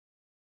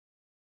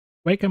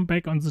Welcome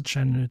back on the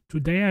channel.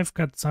 Today I've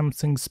got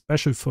something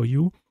special for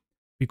you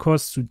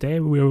because today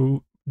we're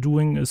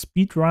doing a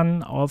speed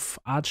run of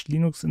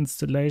ArchLinux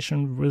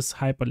installation with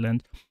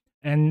Hyprland.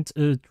 And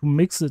to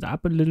mix it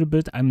up a little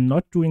bit, I'm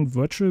not doing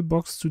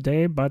VirtualBox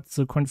today, but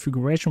the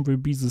configuration will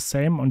be the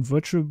same. On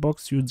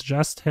VirtualBox you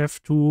just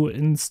have to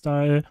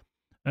install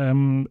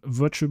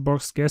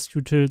VirtualBox guest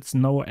utils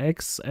no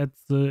X at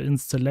the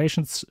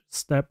installation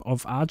step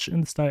of Arch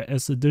install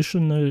as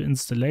additional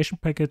installation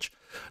package.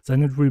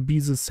 Then it will be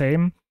the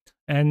same.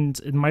 And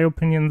in my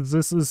opinion,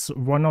 this is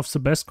one of the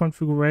best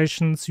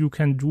configurations you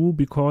can do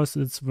because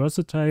it's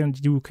versatile and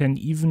you can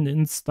even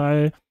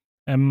install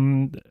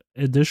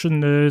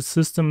additional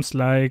systems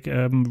like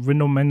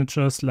window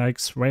managers like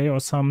Sway or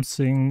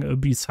something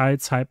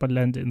besides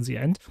Hyprland in the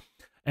end.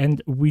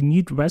 And we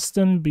need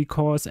Western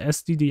because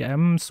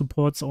SDDM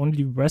supports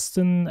only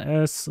Western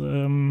as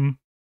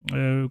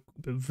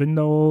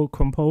window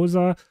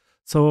composer.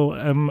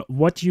 So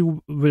what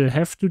you will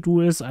have to do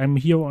is, I'm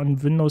here on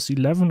Windows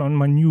 11 on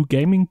my new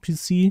gaming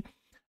PC,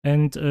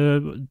 and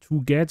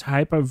to get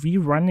Hyper-V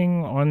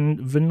running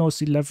on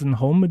Windows 11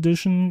 Home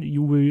Edition,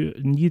 you will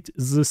need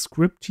the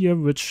script here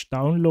which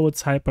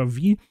downloads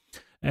Hyper-V,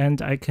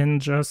 and I can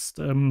just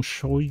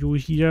show you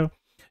here.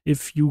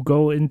 If you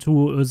go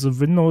into the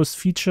Windows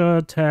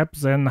feature tab,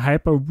 then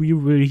Hyper-V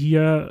will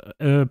here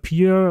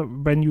appear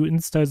when you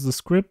install the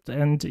script,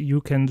 and you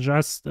can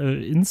just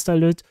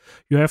install it.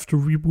 You have to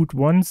reboot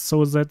once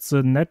so that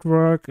the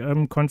network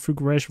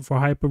configuration for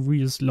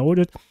Hyper-V is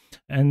loaded.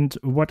 And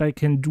what I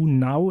can do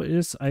now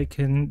is I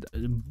can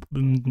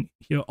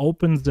here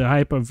open the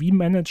Hyper-V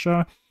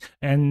manager,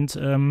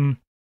 and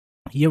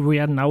here we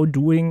are now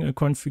doing a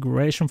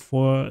configuration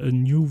for a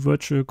new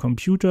virtual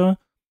computer.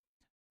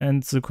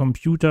 And the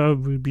computer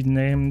will be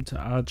named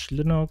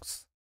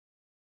ArchLinux.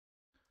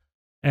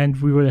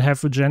 And we will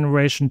have a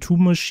generation 2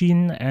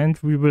 machine, and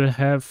we will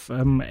have 8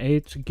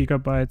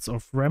 GB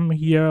of RAM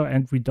here,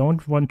 and we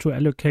don't want to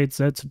allocate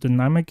that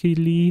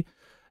dynamically,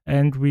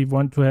 and we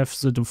want to have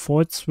the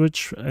default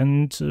switch,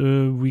 and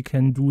we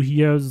can do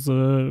here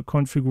the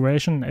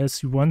configuration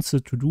as you want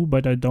it to do,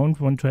 but I don't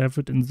want to have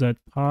it in that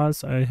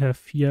path. I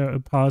have here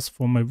a path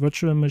for my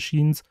virtual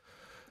machines.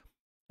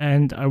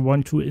 And I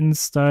want to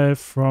install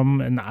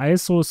from an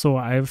ISO, so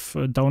I've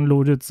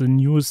downloaded the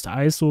newest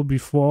ISO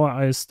before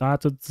I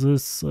started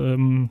this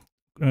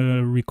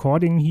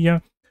recording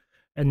here.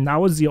 And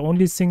now the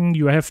only thing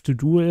you have to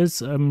do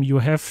is you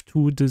have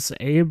to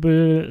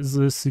disable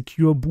the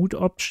secure boot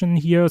option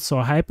here.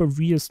 So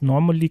Hyper-V is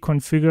normally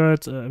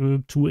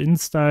configured to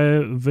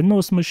install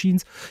Windows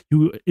machines.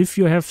 If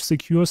you have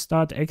secure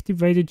start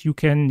activated, you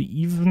can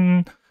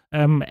even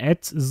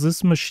add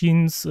these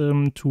machines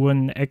to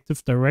an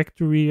Active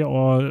Directory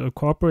or a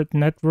corporate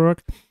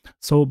network.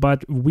 So,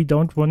 but we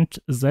don't want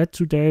that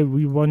today.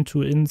 We want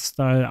to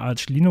install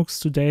ArchLinux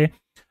today.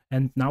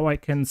 And now I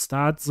can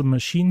start the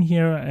machine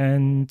here,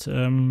 and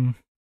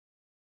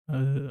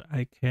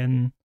I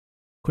can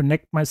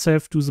connect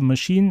myself to the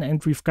machine.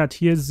 And we've got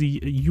here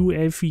the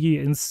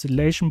UEFI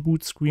installation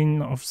boot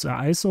screen of the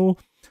ISO.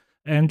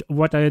 And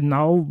what I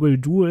now will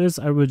do is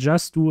I will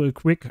just do a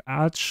quick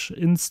Arch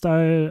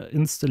installation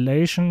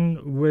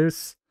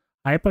with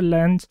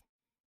Hyprland.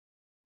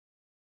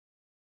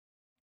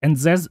 And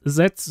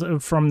that's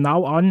from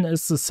now on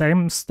is the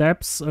same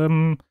steps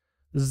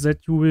that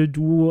you will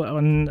do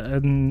on a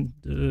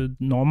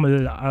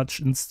normal Arch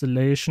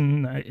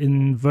installation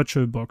in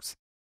VirtualBox.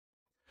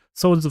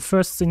 So the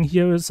first thing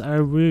here is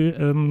I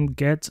will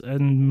get a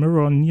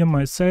mirror near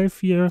myself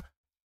here.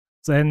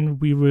 Then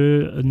we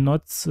will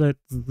not set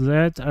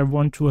that. I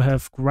want to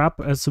have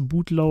grub as a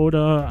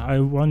bootloader.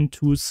 I want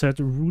to set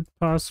a root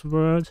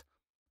password.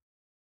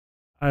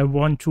 I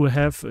want to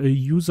have a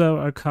user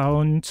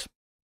account.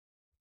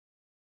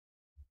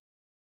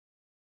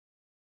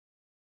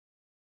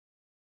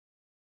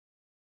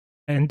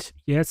 And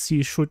yes,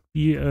 he should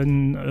be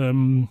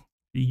an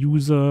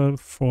user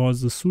for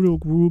the sudo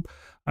group.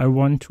 I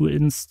want to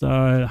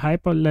install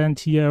Hyprland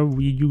here.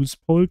 We use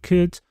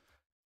Polkit.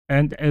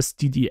 And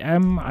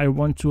SDDM, I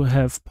want to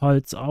have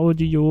Pulse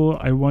Audio,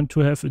 I want to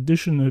have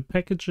additional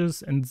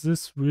packages, and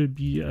this will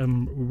be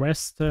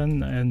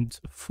Western and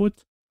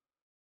Foot.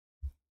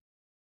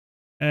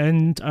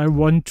 And I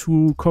want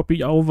to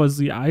copy over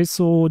the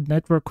ISO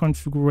network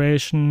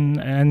configuration,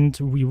 and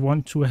we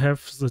want to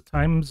have the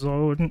time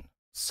zone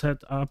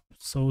set up.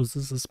 So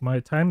this is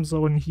my time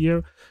zone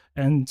here.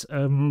 And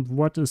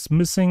what is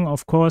missing?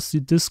 Of course,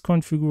 the disk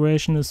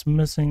configuration is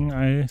missing.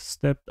 I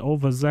stepped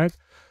over that.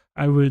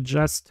 I will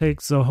just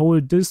take the whole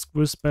disk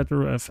with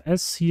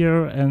BetterFS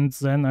here, and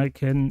then I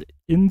can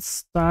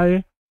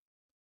install,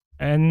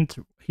 and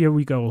here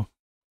we go.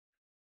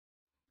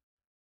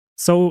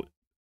 So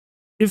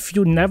if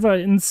you never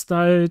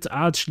installed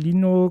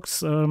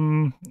ArchLinux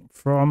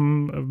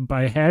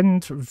by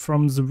hand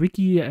from the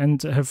wiki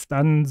and have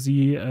done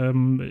the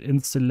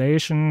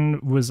installation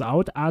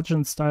without Arch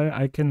install,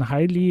 I can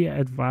highly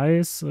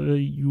advise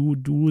you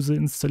do the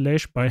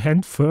installation by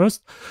hand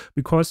first,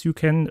 because you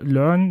can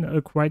learn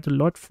quite a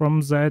lot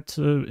from that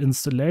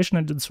installation,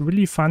 and it's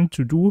really fun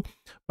to do.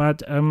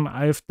 But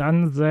I've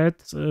done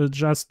that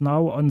just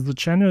now on the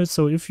channel,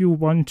 so if you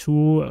want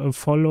to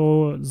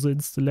follow the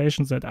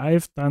installations that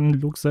I've done,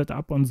 look that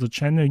up on the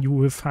channel. You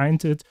will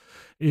find it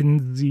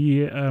in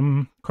the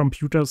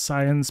computer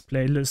science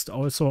playlist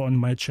also on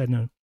my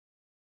channel.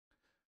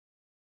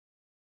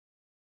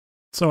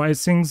 So I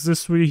think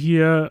this will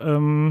here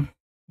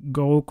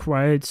go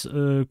quite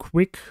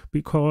quick,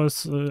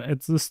 because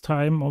at this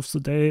time of the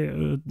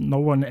day no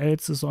one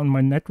else is on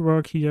my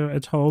network here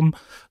at home,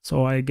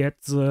 so I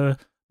get the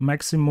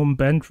maximum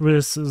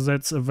bandwidth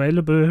that's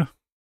available.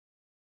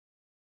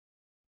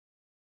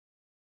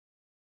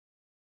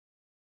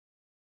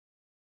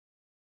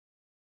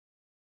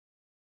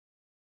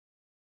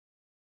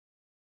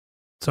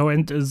 So,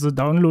 and the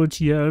download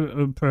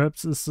here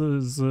perhaps is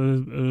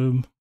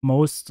the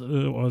most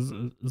or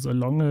the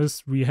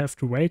longest we have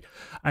to wait.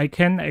 I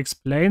can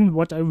explain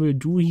what I will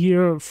do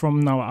here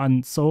from now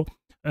on. So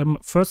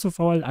first of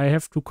all, I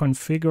have to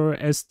configure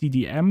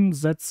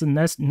SDDM. That's the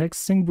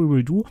next thing we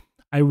will do.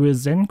 I will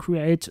then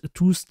create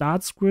 2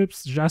 start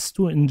scripts just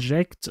to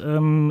inject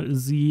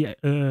the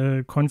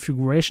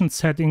configuration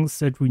settings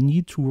that we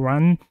need to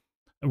run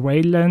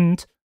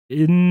Wayland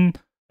in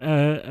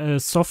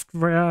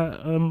software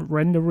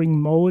rendering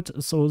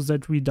mode, so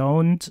that we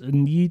don't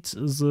need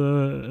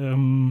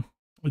the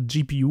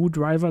GPU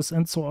drivers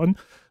and so on.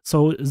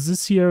 So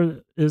this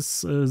here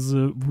is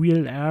the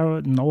real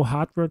error, no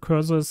hardware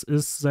cursors,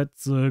 is that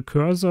the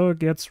cursor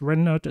gets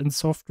rendered in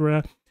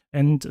software,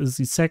 and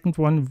the second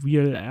one,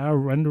 real error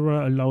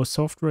renderer allow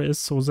software, is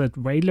so that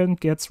Wayland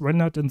gets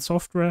rendered in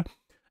software.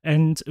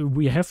 And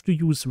we have to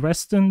use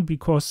Western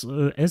because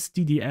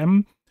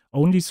SDDM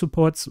only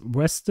supports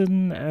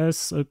Western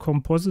as a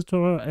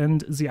compositor.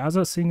 And the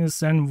other thing is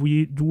then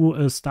we do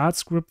a start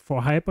script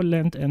for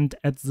Hyprland and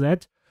add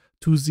that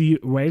to the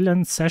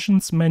Wayland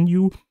sessions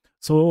menu.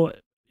 So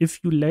if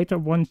you later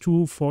want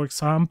to, for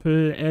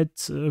example, add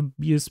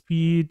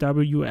BSP,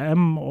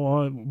 WM,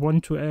 or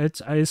want to add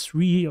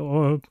i3,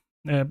 or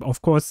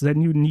of course,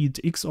 then you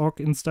need Xorg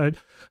installed,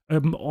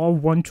 or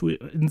want to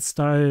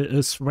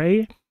install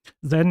Sway.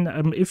 Then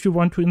if you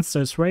want to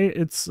install Sway,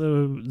 it's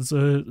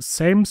the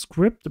same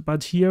script,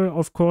 but here,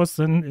 of course,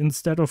 then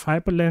instead of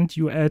Hyprland,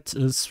 you add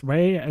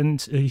Sway, and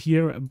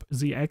here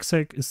the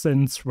exec is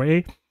then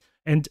Sway,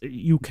 and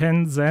you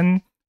can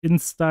then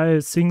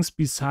install things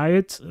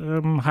beside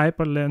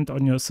Hyprland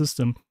on your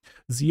system.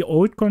 The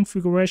old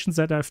configurations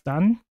that I've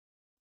done,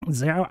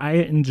 there I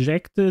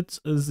injected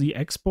the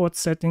export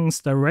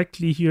settings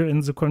directly here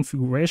in the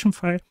configuration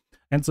file,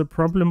 and the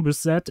problem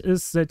with that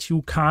is that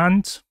you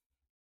can't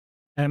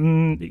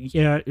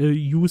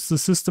use the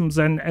system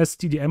then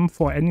SDDM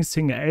for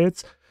anything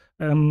else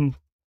than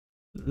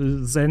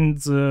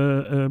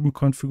the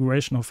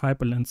configuration of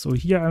Hyprland. So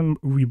here I'm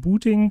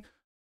rebooting.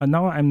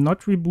 Now I'm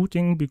not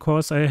rebooting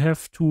because I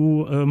have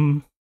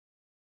to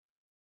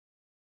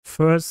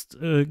first,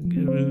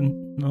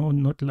 no,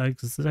 not like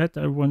that.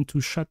 I want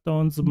to shut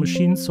down the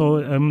machine. So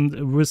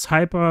with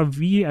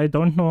Hyper-V, I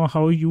don't know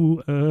how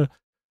you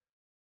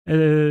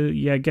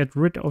get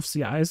rid of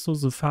the ISO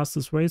the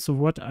fastest way. So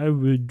what I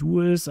will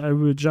do is I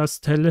will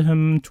just tell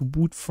him to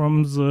boot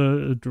from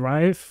the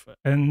drive,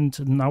 and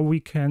now we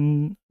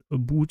can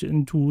boot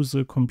into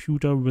the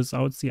computer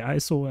without the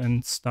ISO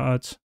and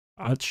start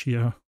Arch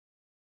here.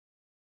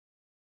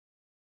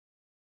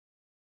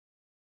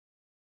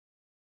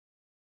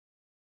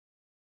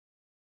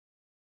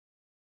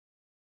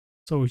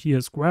 So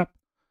here's grab.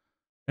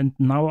 And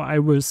now I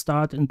will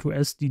start into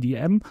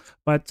SDDM,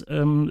 but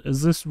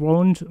this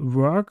won't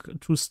work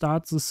to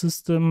start the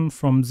system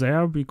from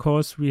there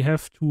because we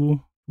have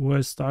to, I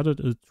started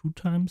it 2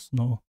 times?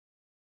 No.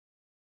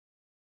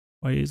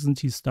 Why isn't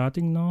he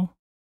starting now?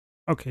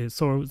 Okay,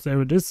 so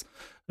there it is.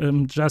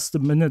 Just a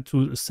minute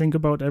to think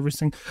about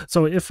everything.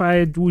 So if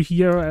I do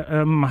here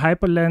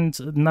Hyprland,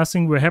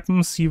 nothing will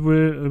happen. He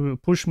will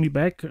push me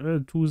back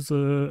to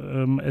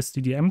the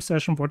SDDM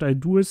session. What I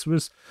do is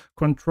with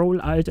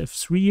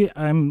Control-Alt-F3,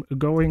 I'm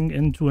going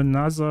into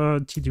another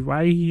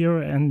TTY here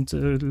and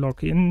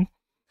log in.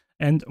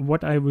 And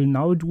what I will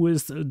now do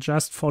is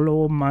just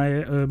follow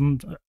my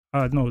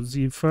no,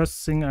 the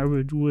first thing I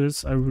will do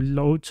is I will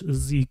load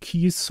the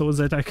keys so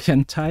that I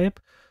can type.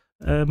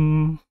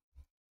 And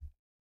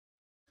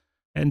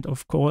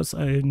of course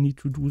I need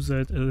to do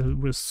that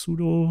with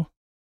sudo.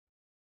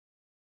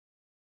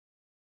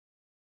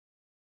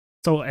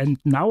 So, and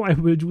now I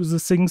will do the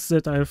things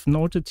that I've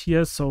noted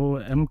here.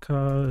 So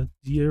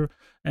mkdir,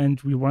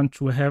 and we want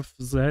to have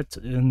that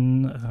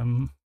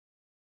in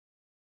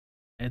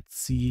at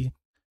the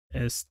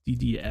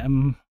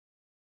SDDM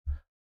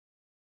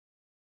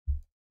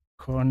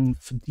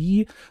conf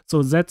d.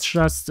 So that's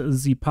just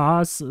the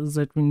path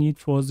that we need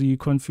for the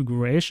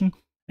configuration.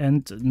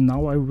 And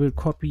now I will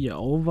copy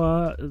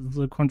over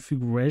the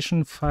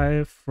configuration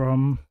file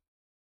from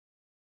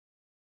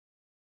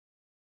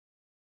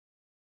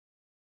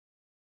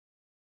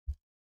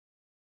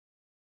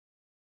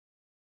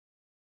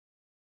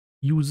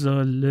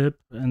user lib,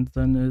 and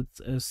then it's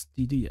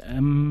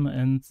SDDM,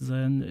 and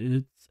then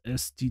it's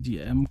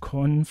SDDM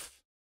conf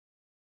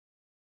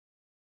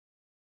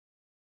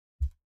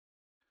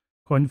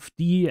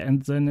d,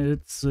 and then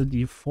it's the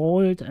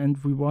default,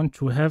 and we want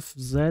to have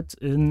that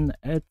in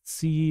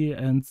etc,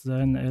 and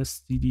then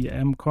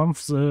SDDM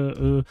conf,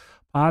 the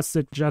path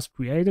that just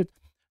created.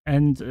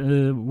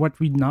 And what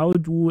we now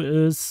do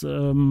is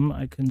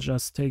I can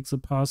just take the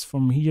path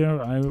from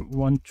here. I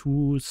want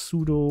to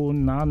sudo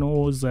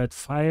nano that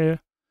file,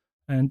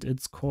 and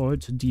it's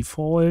called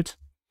default.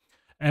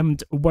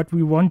 And what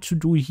we want to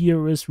do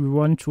here is we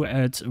want to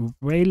add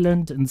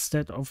wayland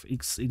instead of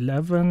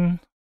x11.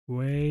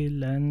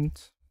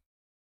 Wayland.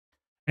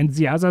 And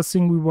the other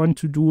thing we want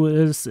to do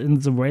is in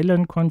the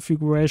wayland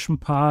configuration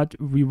part,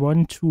 we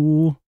want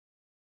to,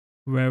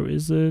 where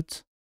is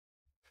it?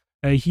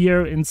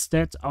 Here,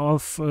 instead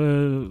of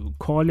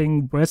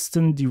calling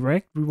Western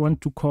direct, we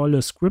want to call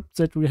a script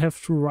that we have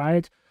to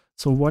write.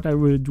 So what I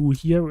will do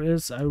here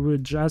is I will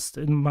just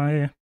in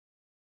my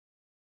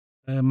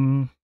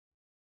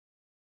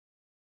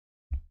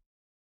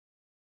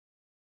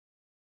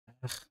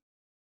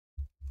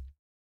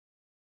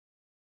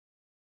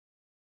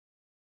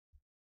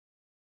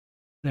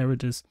there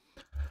it is.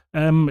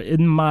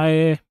 In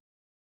my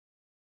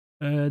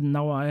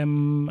now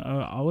I'm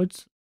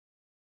out.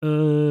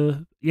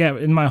 Yeah,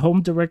 in my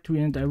home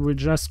directory, and I will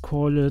just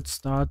call it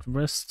start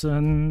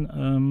western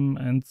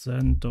and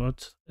then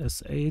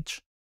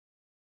 .sh.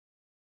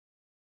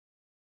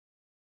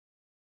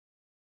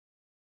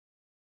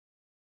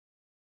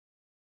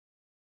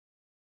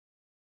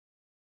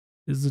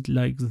 Is it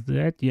like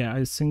that? Yeah,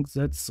 I think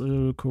that's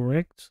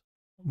correct,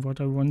 what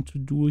I want to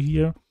do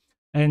here.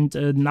 And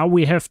now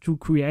we have to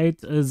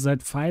create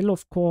that file,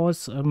 of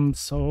course.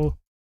 So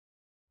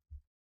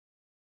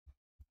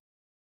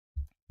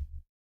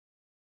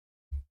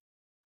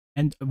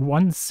and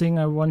one thing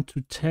I want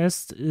to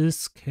test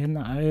is, can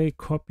I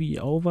copy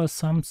over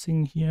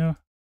something here?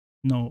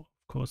 No,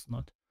 of course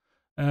not.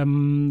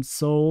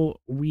 So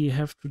we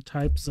have to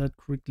type that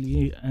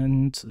quickly,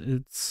 and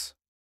it's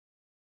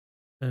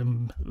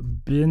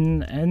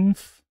bin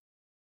env,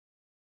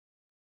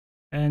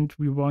 and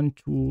we want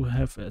to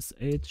have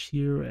sh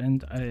here,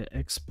 and I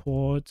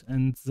export,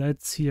 and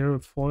that's here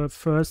for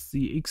first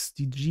the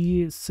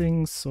xdg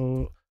thing,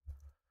 so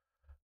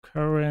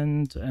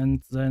current,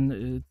 and then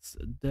it's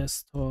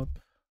desktop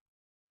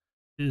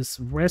is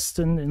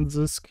western in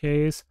this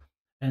case,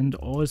 and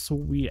also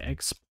we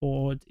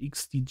export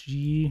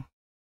xdg,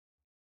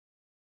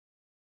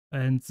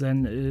 and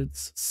then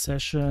it's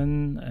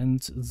session,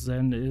 and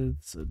then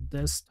it's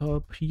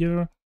desktop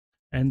here,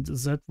 and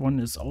that one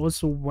is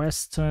also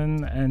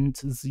western, and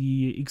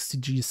the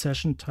xdg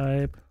session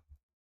type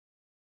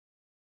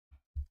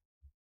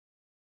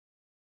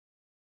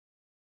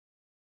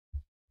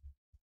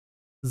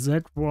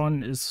that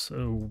one is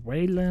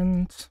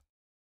wayland.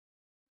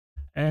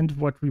 And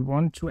what we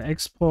want to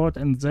export,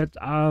 and that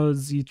are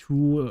the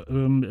two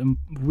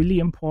really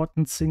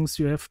important things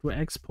you have to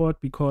export,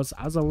 because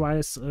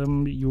otherwise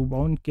you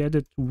won't get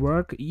it to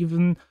work,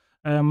 even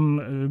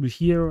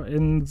here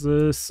in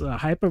this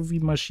Hyper-V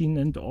machine,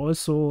 and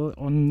also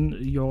on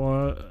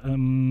your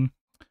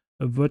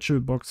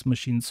VirtualBox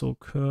machine. So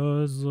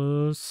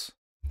cursors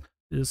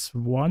is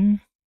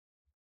 1.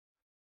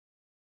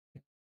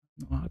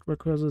 Hardware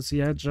cursors,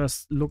 yeah,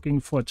 just looking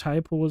for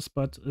typos,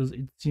 but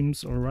it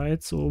seems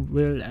alright. So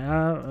will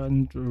air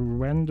and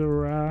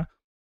renderer,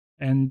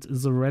 and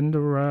the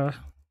renderer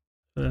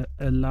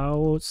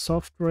allow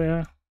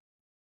software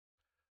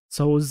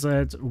so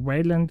that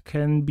wayland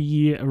can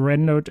be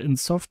rendered in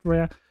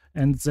software,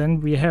 and then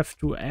we have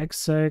to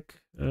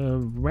exec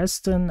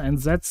western, and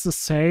that's the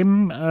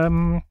same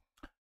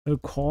a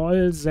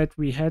call that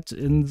we had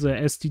in the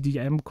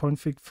SDDM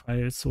config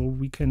file. So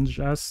we can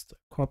just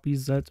copy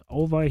that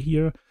over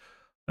here,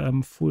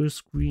 full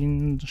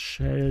screen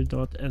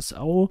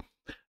shell.so,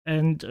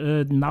 and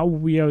now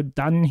we are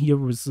done here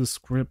with the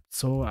script.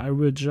 So I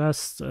will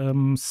just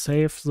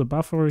save the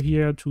buffer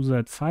here to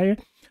that file,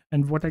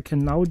 and what I can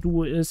now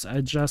do is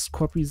I just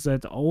copy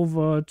that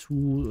over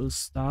to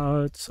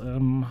start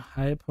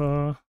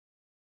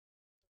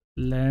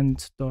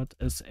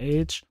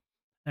hyperland.sh,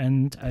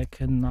 and I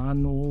can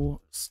nano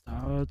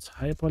start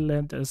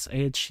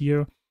hyperland.sh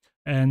here,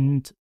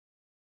 and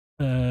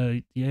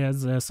yeah,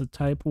 there's a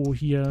typo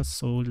here,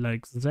 so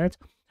like that.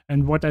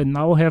 And what I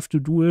now have to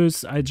do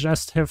is I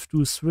just have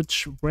to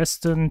switch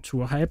western to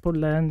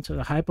hyperland,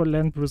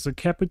 hyperland with a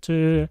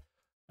capital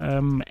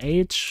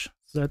H,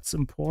 that's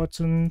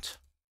important.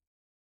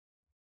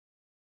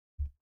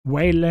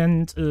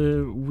 Wayland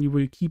we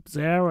will keep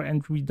there,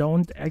 and we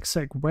don't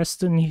exec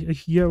western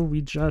here,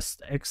 we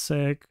just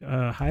exec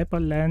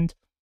hyperland,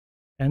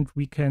 and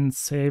we can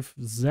save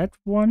that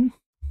one.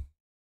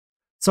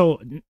 So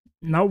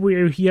now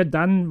we're here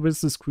done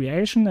with this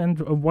creation, and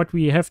what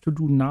we have to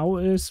do now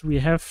is we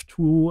have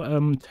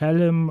to tell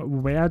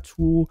him where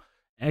to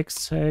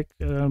exec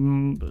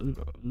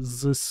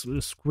this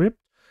script,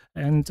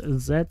 and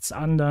that's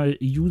under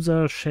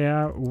user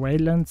share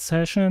wayland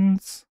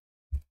sessions.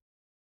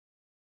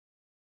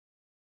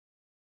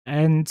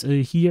 And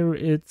here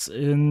it's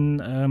in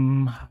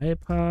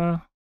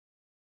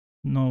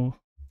no.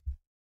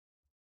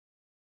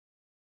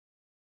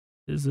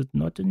 Is it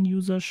not in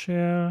user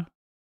share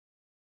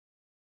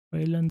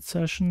wayland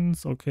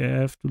sessions? Okay, I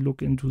have to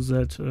look into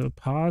that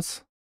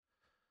path.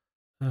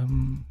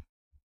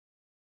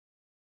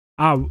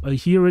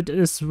 Here it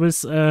is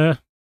with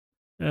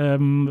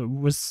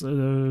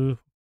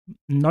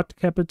not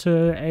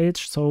capital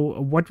H. So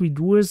what we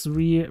do is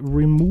we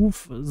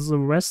remove the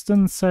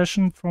Western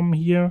session from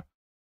here.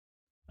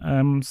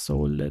 So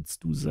let's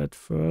do that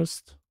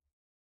first,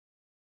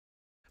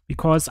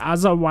 because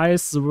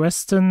otherwise the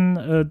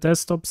Western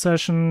desktop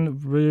session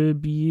will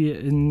be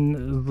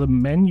in the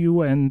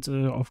menu, and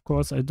of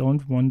course I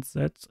don't want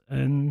that,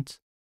 and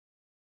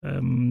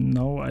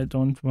no, I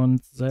don't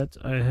want that.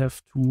 I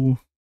have to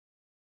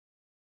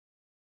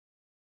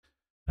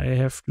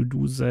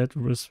do that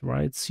with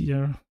rights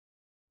here.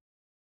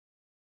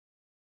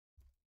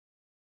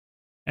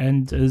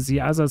 And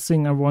the other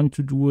thing I want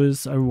to do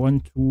is I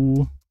want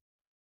to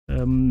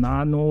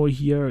nano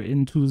here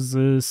into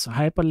this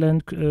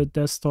Hyprland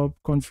desktop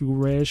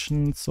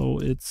configuration. So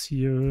it's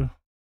here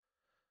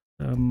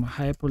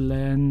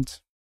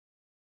Hyprland.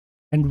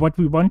 And what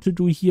we want to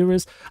do here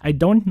is, I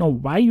don't know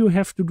why you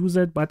have to do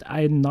that, but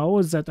I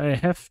know that I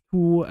have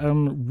to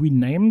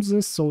rename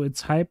this. So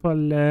it's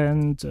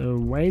Hyprland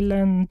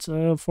wayland,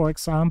 for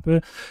example.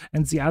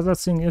 And the other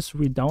thing is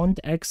we don't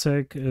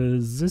exec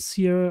this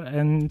here,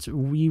 and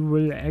we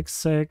will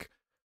exec,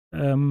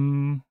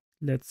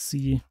 let's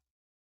see,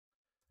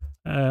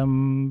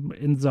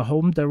 in the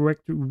home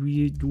directory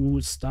we do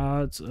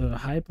start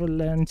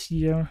Hyprland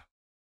here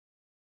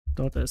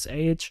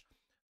 .sh.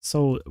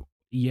 So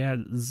yeah,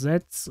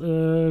 that's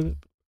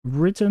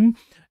written.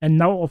 And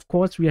now of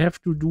course we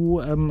have to do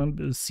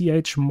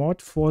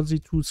chmod for the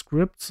two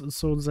scripts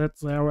so that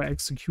they are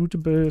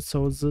executable.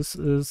 So this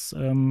is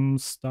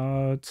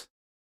start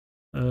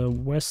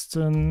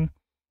Western,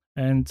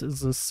 and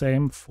the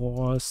same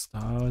for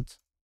start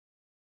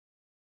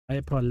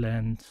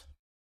Hyprland.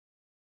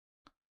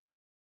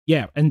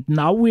 Yeah, and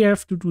now we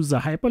have to do the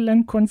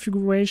Hyprland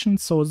configuration.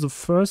 So the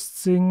first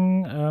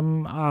thing,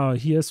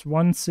 here's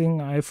one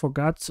thing I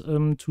forgot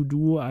to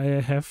do.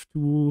 I have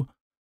to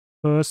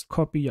first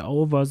copy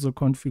over the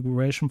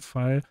configuration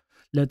file.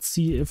 Let's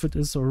see if it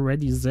is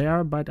already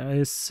there, but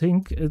I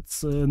think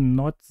it's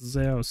not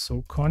there.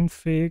 So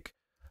config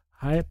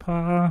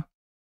hyper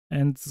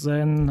and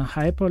then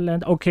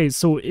Hyprland. Okay,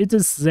 so it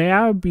is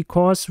there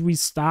because we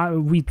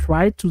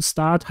tried to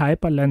start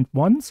Hyprland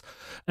once.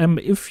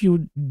 If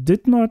you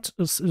did not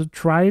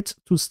try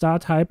to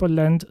start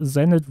Hyprland,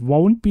 then it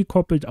won't be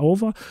copied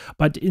over.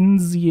 But in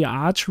the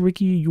Arch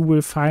wiki, you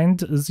will find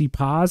the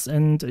path,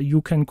 and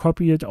you can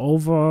copy it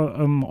over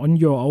on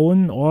your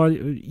own, or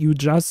you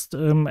just,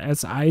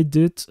 as I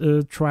did,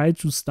 try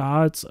to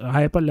start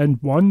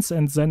Hyprland once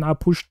and then are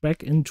pushed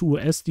back into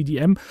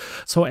SDDM.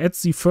 So at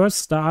the first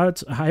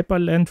start,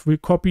 Hyprland will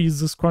copy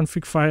this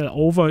config file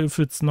over if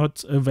it's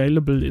not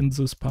available in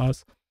this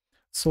path.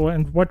 So,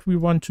 and what we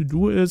want to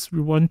do is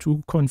we want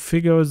to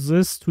configure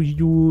this to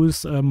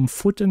use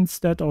foot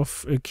instead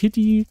of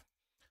kitty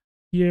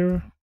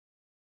here.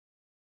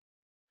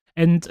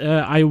 And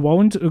I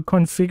won't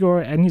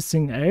configure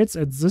anything else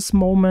at this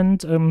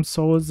moment,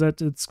 so that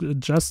it's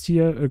just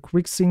here a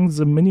quick thing,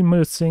 the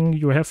minimal thing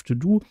you have to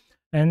do.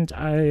 And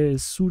I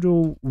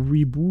sudo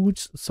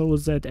reboot so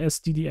that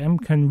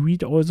SDDM can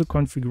read all the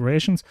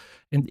configurations.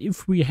 And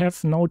if we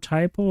have no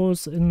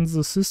typos in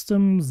the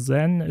system,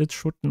 then it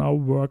should now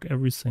work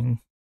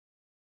everything.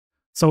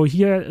 So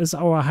here is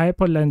our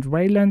Hyprland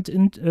wayland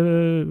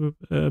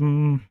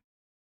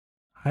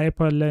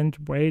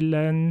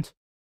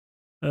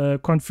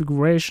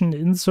configuration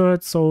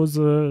insert. So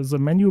the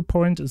menu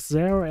point is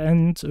there,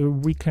 and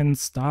we can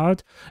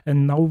start,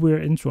 and now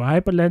we're into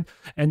Hyprland.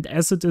 And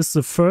as it is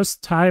the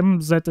first time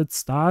that it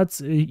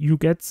starts, you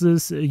get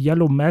this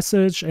yellow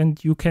message,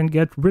 and you can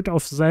get rid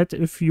of that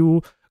if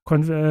you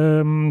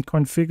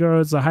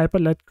configure the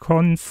Hyprland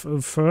conf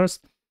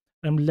first.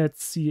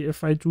 Let's see,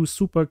 if I do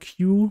super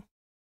Q,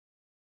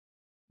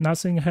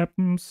 nothing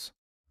happens.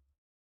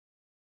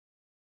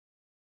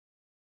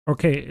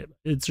 Okay,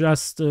 it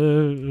just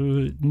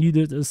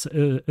needed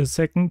a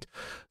second.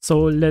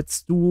 So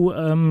let's do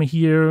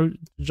here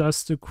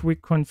just a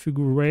quick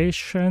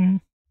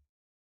configuration.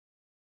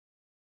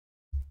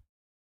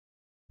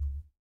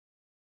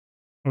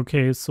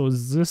 Okay, so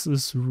this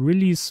is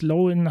really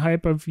slow in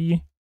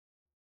Hyper-V.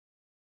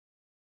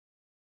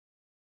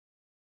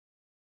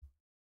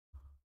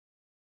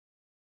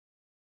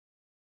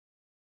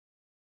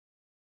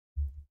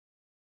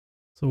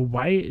 So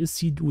why is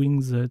he doing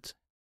that?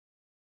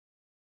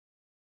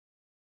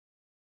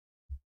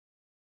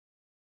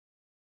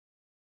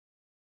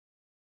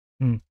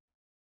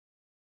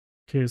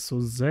 Okay,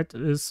 so that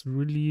is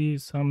really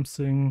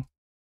something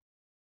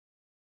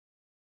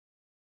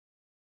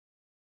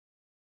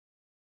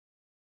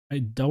I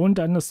don't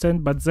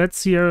understand, but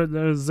that's here,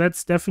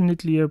 that's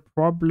definitely a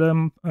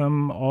problem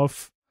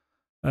of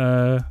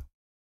that's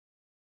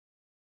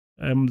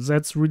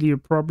really a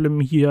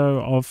problem here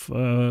of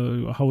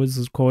how is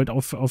it called,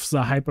 of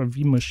the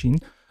Hyper-V machine.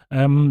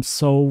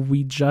 So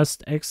we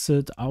just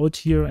exit out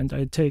here and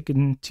I take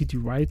in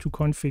TTY to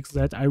config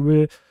that. I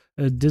will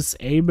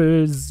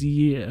disable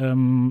the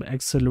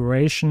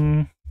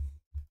acceleration.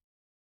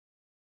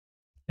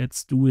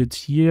 Let's do it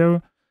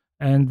here.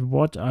 And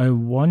what I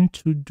want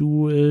to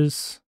do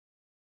is,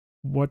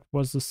 what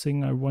was the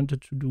thing I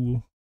wanted to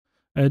do?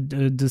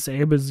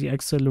 Disable the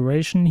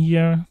acceleration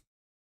here.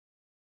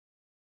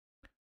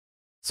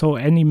 So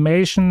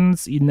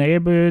animations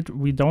enabled.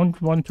 We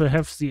don't want to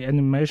have the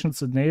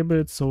animations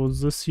enabled. So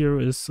this here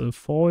is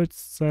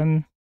false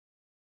then.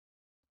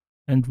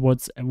 And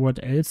what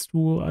else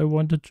do I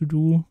wanted to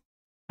do?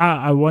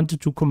 I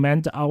wanted to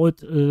comment out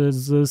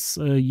this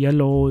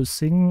yellow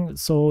thing.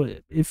 So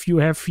if you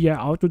have here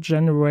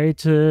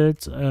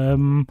auto-generated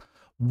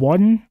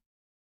 1,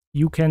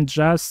 you can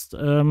just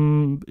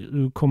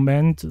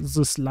comment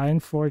this line,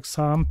 for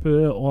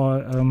example,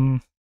 or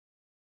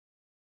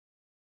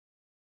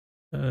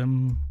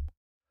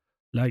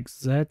like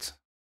that.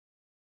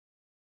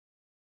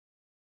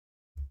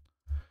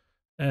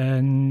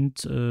 And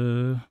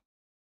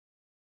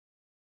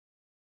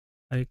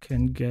I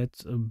can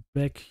get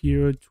back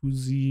here to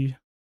the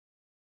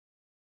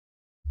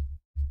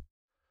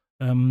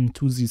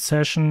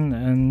session,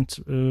 and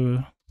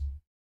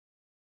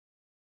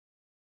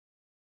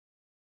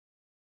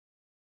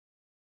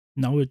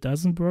now it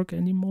doesn't work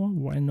anymore.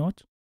 Why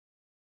not?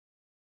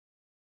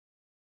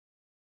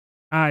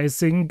 I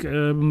think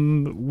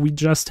we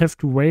just have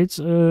to wait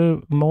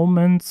a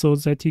moment so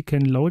that he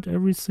can load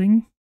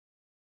everything.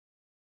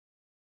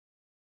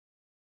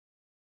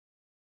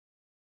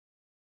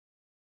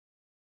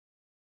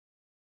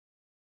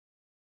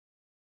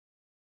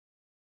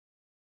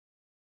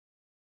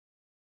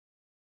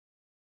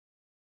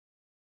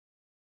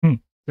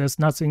 There's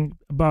nothing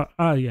about,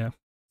 yeah.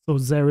 So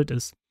there it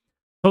is.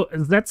 So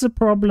that's a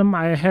problem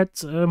I had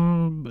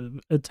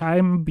a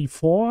time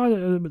before.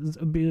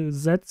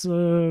 That's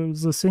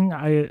the thing.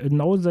 I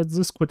know that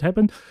this could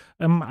happen.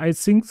 I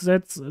think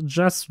that's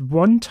just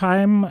one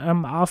time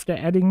after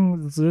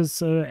adding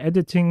this,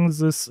 editing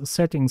this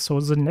setting.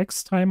 So the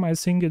next time I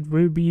think it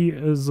will be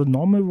the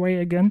normal way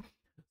again.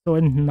 So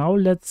and now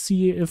let's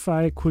see if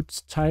I could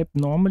type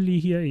normally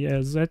here.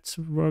 Yeah, that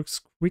works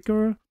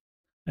quicker.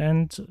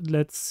 And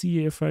let's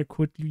see if I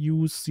could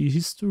use the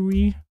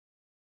history.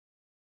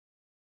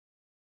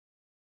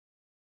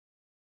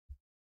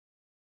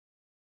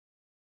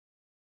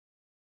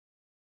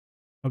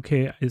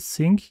 Okay, I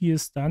think he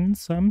has done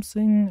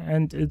something,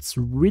 and it's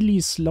really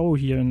slow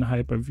here in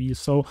Hyper-V.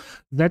 So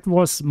that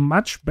was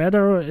much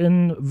better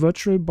in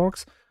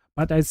VirtualBox,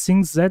 but I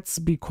think that's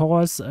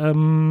because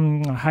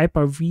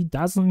Hyper-V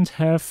doesn't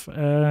have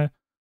an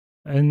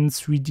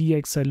 3D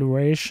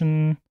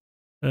acceleration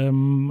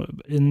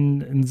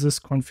in this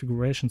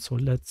configuration. So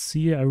let's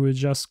see, I will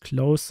just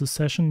close the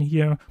session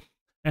here.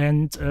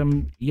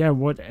 And yeah,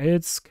 what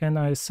else can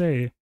I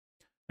say?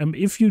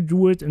 If you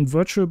do it in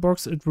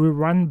VirtualBox, it will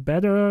run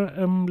better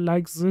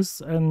like this.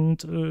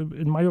 And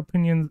in my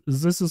opinion,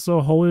 this is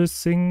the whole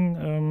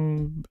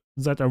thing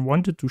that I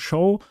wanted to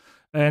show.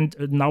 And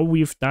now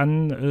we've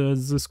done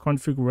this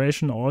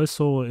configuration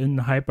also in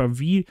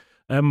Hyper-V.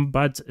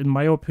 But in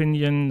my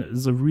opinion,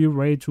 the real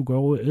way to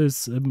go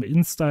is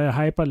install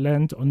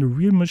Hyprland on a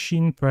real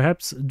machine.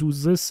 Perhaps do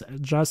this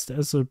just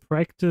as a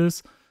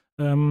practice.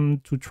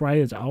 To try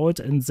it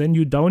out, and then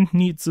you don't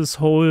need this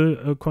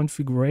whole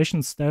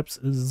configuration steps.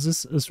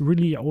 This is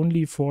really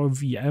only for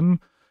VM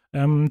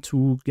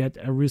to get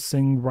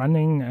everything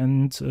running.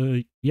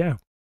 And yeah,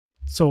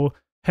 so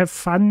have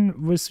fun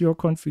with your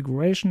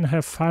configuration,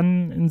 have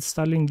fun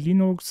installing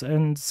Linux,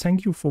 and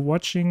thank you for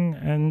watching,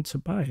 and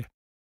bye.